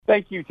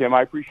Thank you, Tim.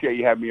 I appreciate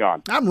you having me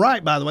on. I'm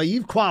right, by the way.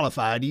 You've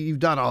qualified. You've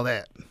done all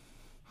that.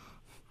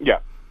 Yeah.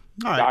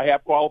 All right. I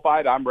have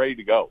qualified. I'm ready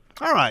to go.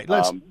 All right.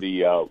 Let's.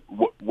 The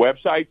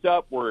website's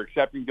up. We're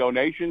accepting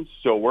donations,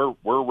 so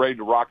we're ready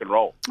to rock and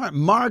roll. All right.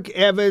 Mark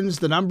Evans,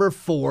 the number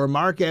 4,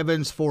 Mark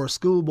Evans for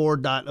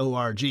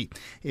schoolboard.org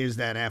is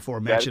that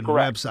aforementioned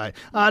website.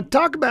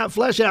 Talk about,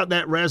 flesh out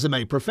that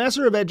resume.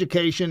 Professor of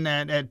Education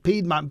at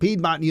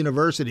Piedmont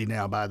University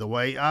now, by the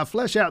way.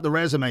 Flesh out the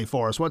resume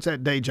for us. What's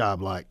that day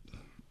job like?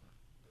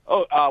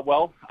 I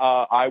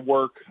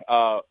work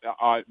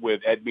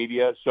with Ed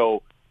Media,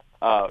 so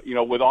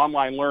with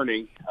online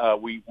learning,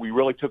 we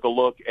really took a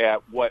look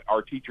at what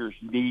our teachers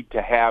need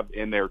to have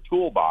in their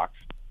toolbox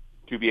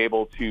to be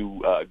able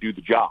to do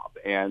the job.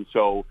 And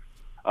so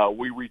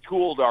we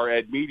retooled our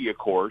Ed Media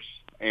course,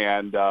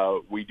 and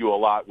we do a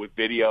lot with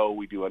video.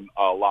 We do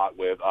a lot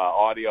with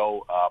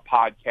audio,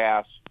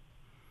 podcasts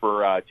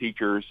for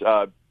teachers,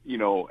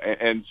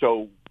 and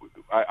so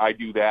I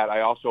do that.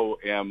 I also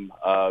am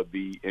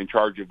in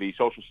charge of the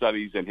social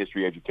studies and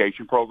history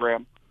education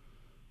program.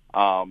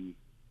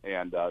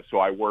 So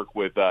I work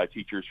with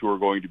teachers who are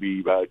going to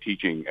be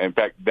teaching. In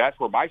fact, that's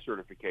where my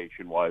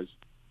certification was,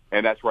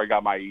 and that's where I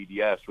got my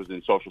EDS, was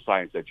in social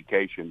science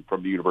education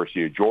from the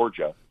University of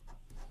Georgia.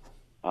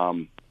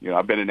 I've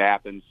been in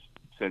Athens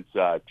since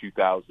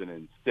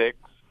 2006,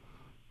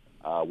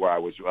 where I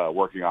was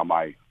working on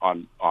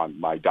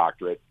my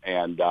doctorate,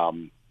 and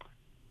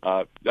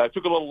I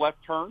took a little left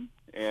turn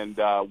and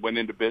went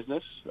into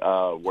business,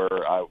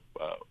 where I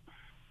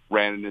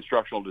ran an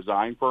instructional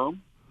design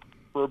firm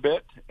for a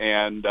bit,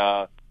 and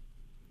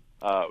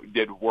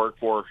did work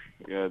for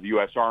the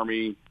U.S.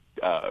 Army,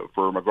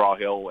 for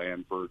McGraw-Hill,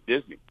 and for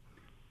Disney.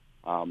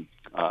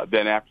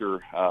 Then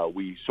after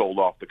we sold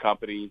off the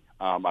company,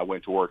 I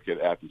went to work at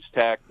Athens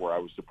Tech, where I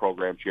was the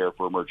program chair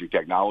for emerging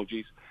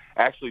technologies.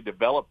 Actually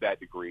developed that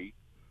degree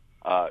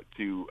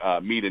to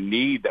meet a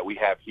need that we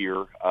have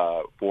here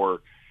for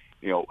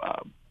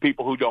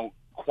people who don't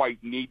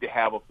quite need to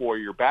have a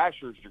 4-year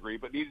bachelor's degree,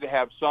 but needed to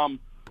have some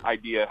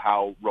idea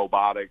how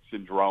robotics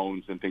and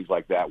drones and things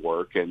like that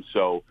work. And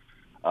so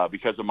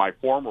because of my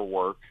former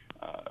work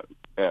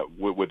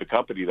with the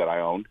company that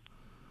I owned,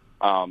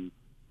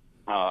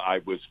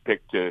 I was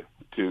picked to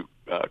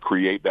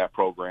create that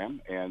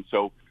program. And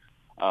so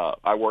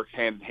I worked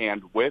hand in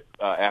hand with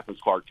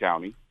Athens-Clarke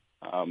County,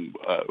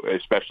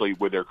 especially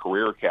with their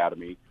Career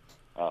Academy.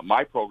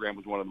 My program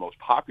was one of the most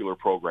popular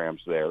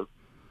programs there,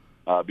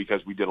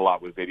 because we did a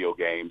lot with video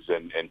games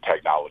and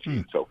technology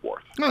and so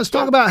forth. Well, let's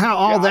talk about how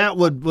all that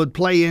would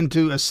play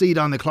into a seat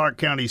on the Clarke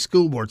County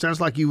School Board.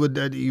 Sounds like you would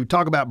you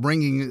talk about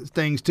bringing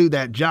things to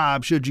that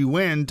job should you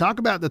win. Talk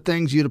about the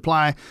things you'd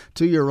apply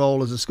to your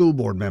role as a school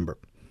board member.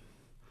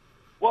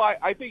 Well,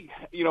 I think,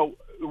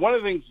 one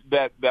of the things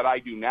that I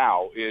do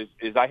now is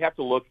I have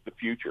to look at the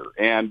future,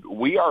 and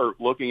we are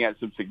looking at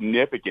some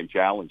significant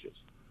challenges,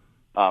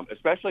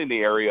 especially in the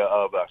area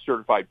of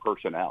certified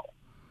personnel.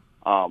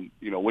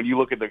 When you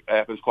look at the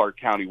Athens-Clarke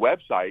County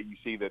website, you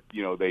see that,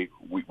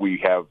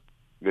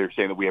 they're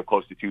saying that we have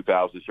close to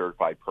 2,000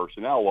 certified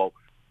personnel. Well,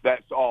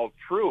 that's all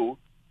true.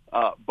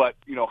 But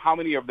how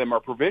many of them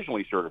are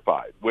provisionally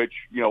certified, which,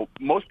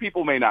 most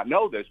people may not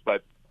know this,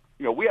 but,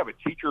 we have a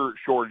teacher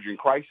shortage and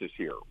crisis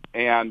here.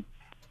 And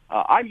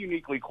I'm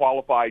uniquely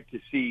qualified to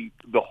see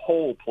the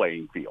whole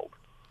playing field.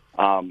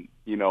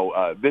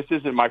 This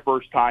isn't my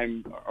first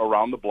time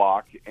around the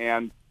block,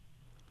 and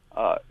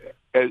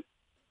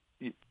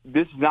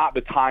this is not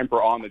the time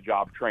for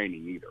on-the-job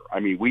training either. I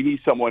mean, we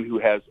need someone who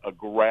has a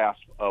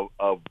grasp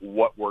of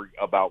what we're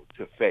about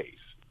to face.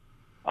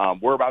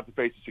 We're about to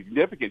face a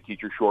significant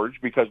teacher shortage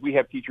because we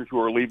have teachers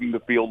who are leaving the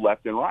field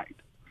left and right.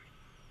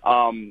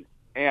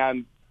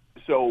 And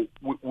so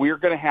we're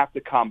going to have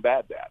to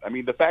combat that. I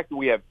mean, the fact that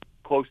we have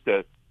close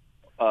to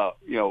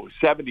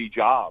 70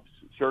 jobs,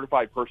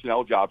 certified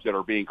personnel jobs that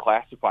are being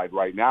classified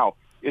right now,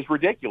 is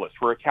ridiculous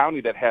for a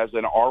county that has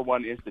an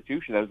R1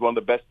 institution that is one of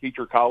the best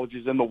teacher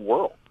colleges in the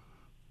world.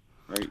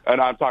 Right?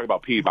 And I'm talking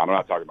about Piedmont. I'm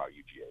not talking about UGA.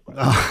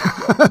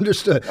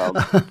 Understood.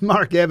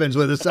 Mark Evans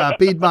with us,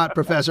 Piedmont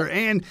professor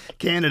and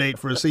candidate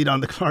for a seat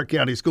on the Clarke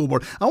County School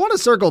Board. I want to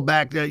circle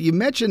back. You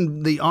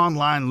mentioned the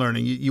online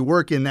learning. You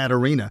work in that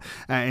arena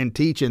and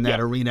teach in that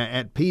arena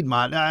at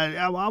Piedmont.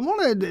 I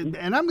want to,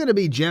 and I'm going to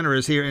be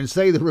generous here and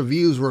say the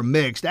reviews were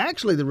mixed.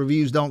 Actually, the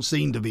reviews don't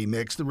seem to be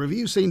mixed. The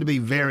reviews seem to be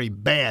very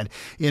bad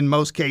in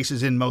most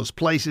cases, in most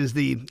places.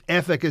 The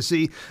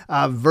efficacy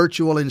of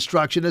virtual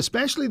instruction,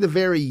 especially the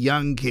very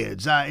young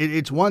kids.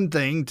 It's one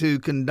thing to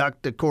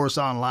conduct a course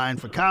online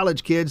for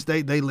college kids.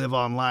 They live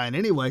online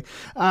anyway.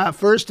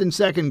 First and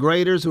second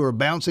graders who are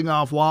bouncing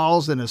off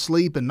walls and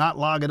asleep and not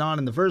logging on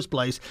in the first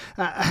place.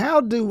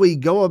 How do we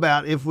go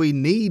about, if we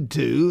need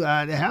to,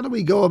 how do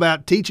we go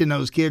about teaching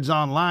those kids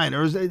online?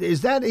 Or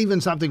is that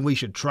even something we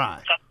should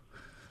try?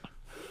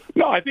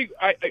 No, I think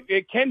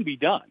it can be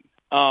done.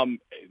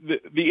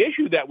 The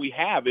issue that we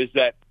have is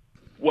that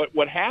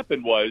what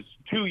happened was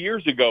 2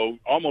 years ago,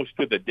 almost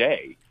to the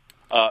day,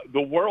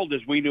 the world as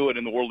we knew it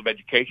in the world of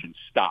education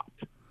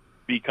stopped.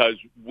 because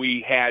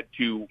we had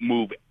to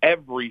move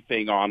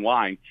everything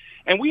online,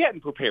 and we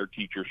hadn't prepared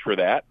teachers for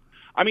that.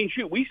 I mean,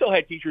 shoot, we still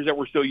had teachers that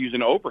were still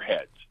using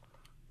overheads.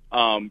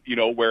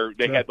 Where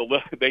they had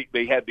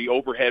they had the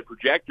overhead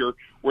projector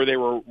where they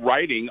were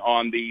writing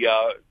on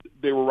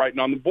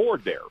the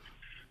board there.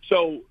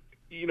 So,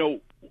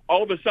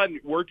 all of a sudden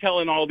we're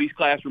telling all these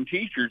classroom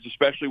teachers,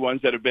 especially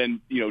ones that have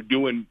been,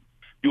 doing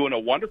a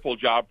wonderful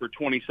job for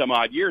 20 some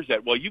odd years,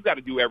 that, well, you've got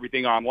to do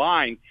everything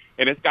online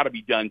and it's got to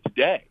be done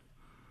today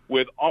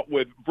with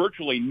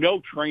virtually no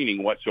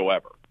training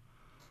whatsoever.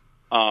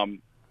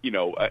 And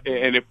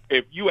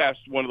if you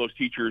asked one of those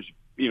teachers,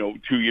 2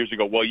 years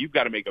ago, well, you've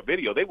got to make a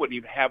video, they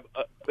wouldn't have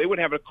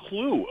a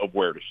clue of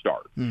where to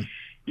start. And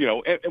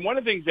one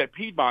of the things at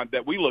Piedmont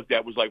that we looked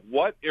at was like,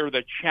 what are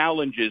the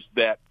challenges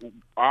that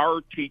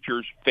our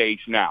teachers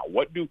face now?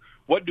 What do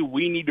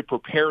we need to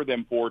prepare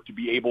them for to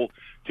be able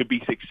to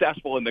be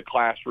successful in the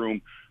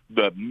classroom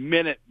the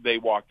minute they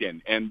walked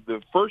in? And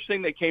the first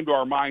thing that came to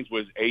our minds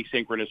was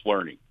asynchronous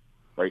learning,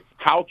 right?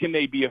 How can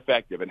they be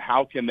effective, and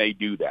how can they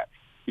do that?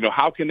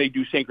 How can they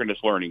do synchronous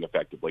learning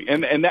effectively?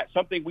 And that's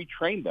something we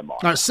train them on.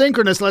 Now,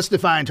 synchronous, let's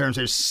define terms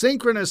here.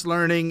 Synchronous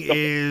learning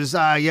is,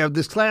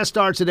 this class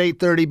starts at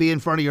 8:30, be in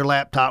front of your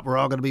laptop. We're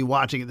all going to be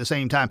watching at the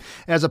same time,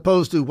 as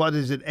opposed to, what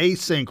is it,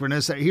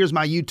 asynchronous? Here's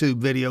my YouTube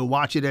video.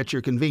 Watch it at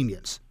your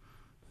convenience.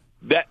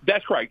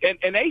 That's correct. And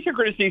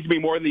asynchronous needs to be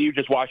more than you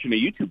just watching a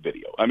YouTube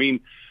video. I mean,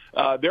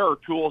 there are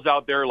tools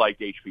out there like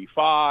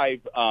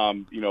HP5.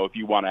 If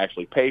you want to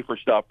actually pay for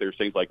stuff, there's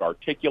things like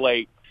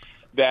Articulate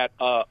that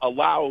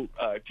allow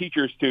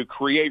teachers to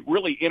create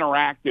really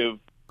interactive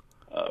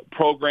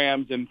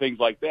programs and things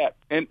like that.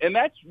 And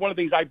that's one of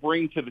the things I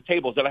bring to the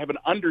table, is that I have an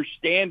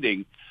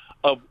understanding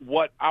of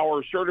what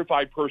our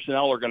certified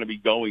personnel are going to be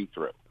going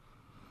through,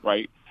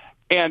 right?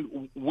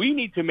 And we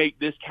need to make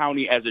this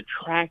county as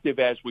attractive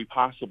as we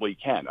possibly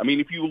can. I mean,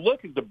 if you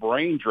look at the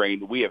brain drain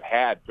that we have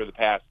had for the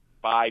past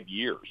 5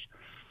 years,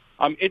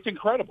 it's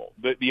incredible.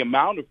 The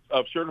amount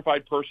of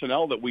certified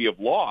personnel that we have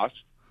lost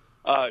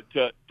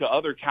to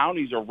other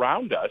counties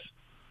around us,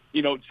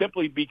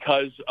 simply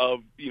because of,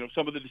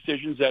 some of the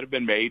decisions that have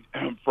been made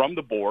from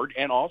the board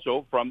and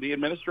also from the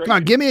administration. Now,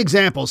 give me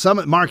examples.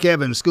 Mark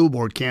Evans, school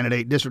board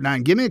candidate, District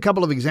 9. Give me a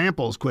couple of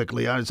examples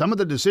quickly. Some of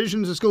the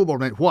decisions the school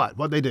board made.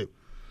 What'd they do?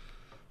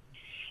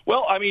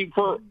 Well, I mean,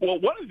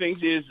 one of the things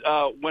is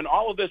when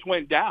all of this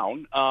went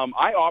down,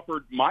 I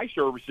offered my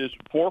services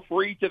for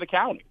free to the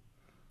county.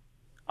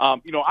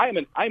 I'm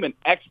an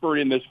expert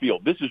in this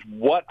field. This is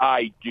what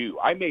I do.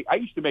 I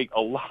used to make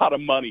a lot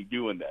of money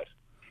doing this,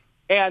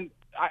 and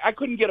I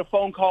couldn't get a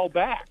phone call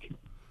back.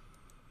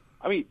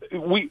 I mean,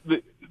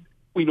 the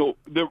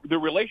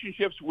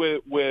relationships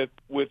with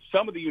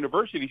some of the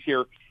universities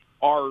here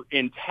are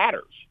in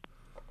tatters,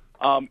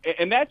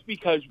 and that's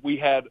because we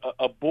had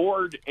a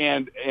board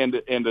and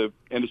a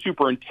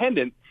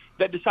superintendent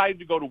that decided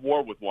to go to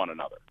war with one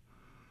another.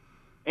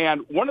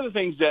 And one of the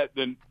things that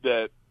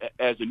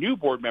as a new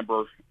board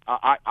member,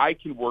 I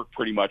can work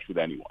pretty much with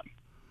anyone.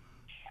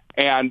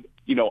 And,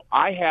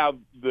 I have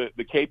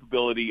the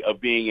capability of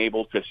being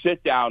able to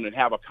sit down and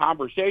have a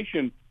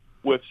conversation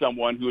with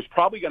someone who is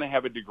probably going to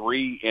have a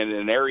degree in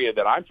an area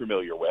that I'm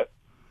familiar with.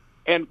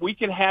 And we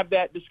can have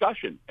that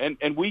discussion,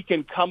 and we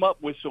can come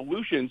up with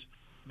solutions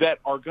that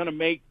are going to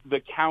make the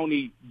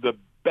county the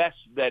best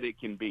that it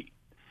can be,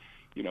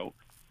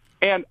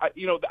 And,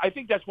 I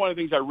think that's one of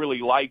the things I really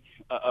like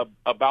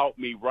about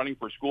me running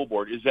for school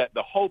board, is that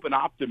the hope and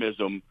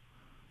optimism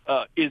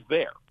is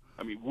there.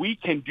 I mean, we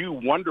can do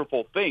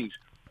wonderful things.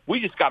 We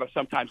just got to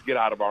sometimes get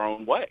out of our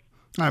own way.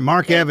 All right,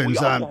 Mark Evans.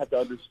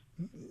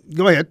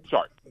 Go ahead.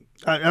 Sorry.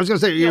 I was going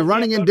to say, you're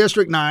running in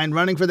District 9,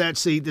 running for that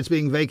seat that's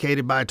being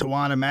vacated by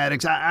Tawana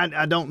Maddox.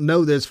 I don't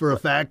know this for a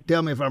fact.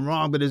 Tell me if I'm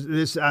wrong, but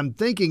I'm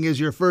thinking is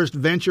your first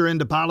venture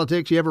into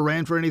politics. You ever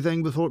ran for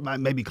anything before?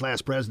 Maybe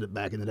class president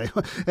back in the day.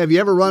 Have you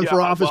ever run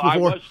for office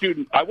before?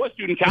 I was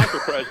student council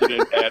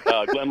president at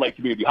Glen Lake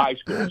Community High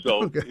School.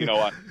 So, okay.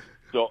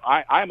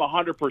 I'm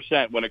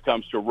 100% when it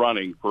comes to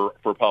running for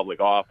public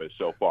office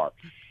so far.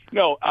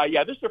 No,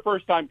 this is the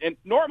first time. And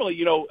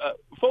normally,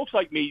 folks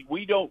like me,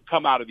 we don't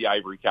come out of the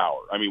ivory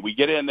tower. I mean, we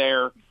get in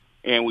there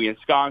and we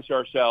ensconce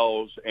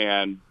ourselves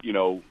and we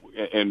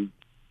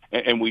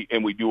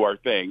do our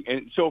thing.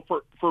 And so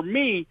for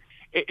me,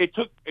 it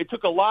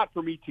took a lot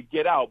for me to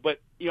get out. But,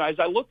 as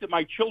I looked at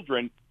my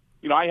children,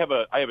 I have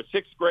a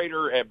sixth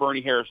grader at Bernie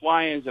Harris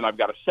Lyons, and I've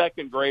got a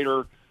second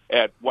grader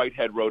at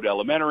Whitehead Road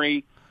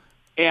Elementary.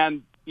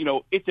 And,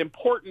 it's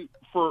important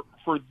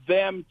for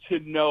them to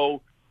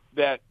know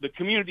that the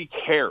community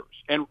cares.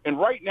 And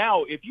right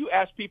now, if you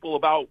ask people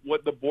about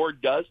what the board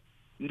does,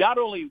 not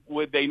only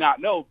would they not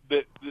know,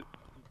 that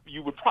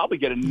you would probably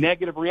get a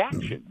negative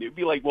reaction. It'd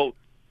be like, well,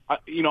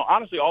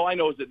 honestly, all I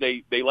know is that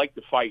they like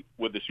to fight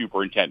with the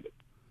superintendent.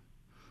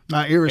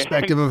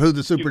 Irrespective of who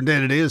the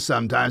superintendent is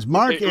sometimes.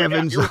 Mark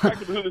Evans.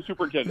 Irrespective of who the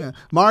superintendent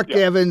is. Mark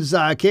Evans,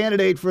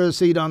 candidate for a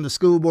seat on the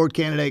school board,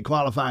 candidate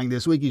qualifying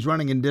this week. He's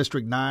running in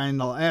District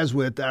 9, as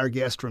with our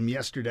guest from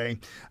yesterday,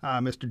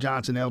 Mr.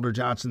 Johnson, Elder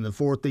Johnson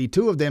IV, the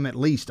two of them at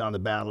least on the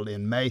ballot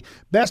in May.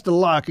 Best of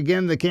luck.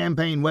 Again, the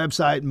campaign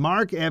website,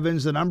 Mark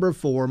Evans, the number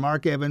 4,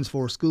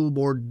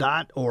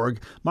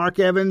 markevansforschoolboard.org. Mark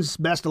Evans,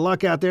 best of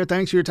luck out there.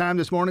 Thanks for your time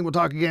this morning. We'll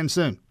talk again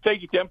soon.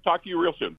 Thank you, Tim. Talk to you real soon.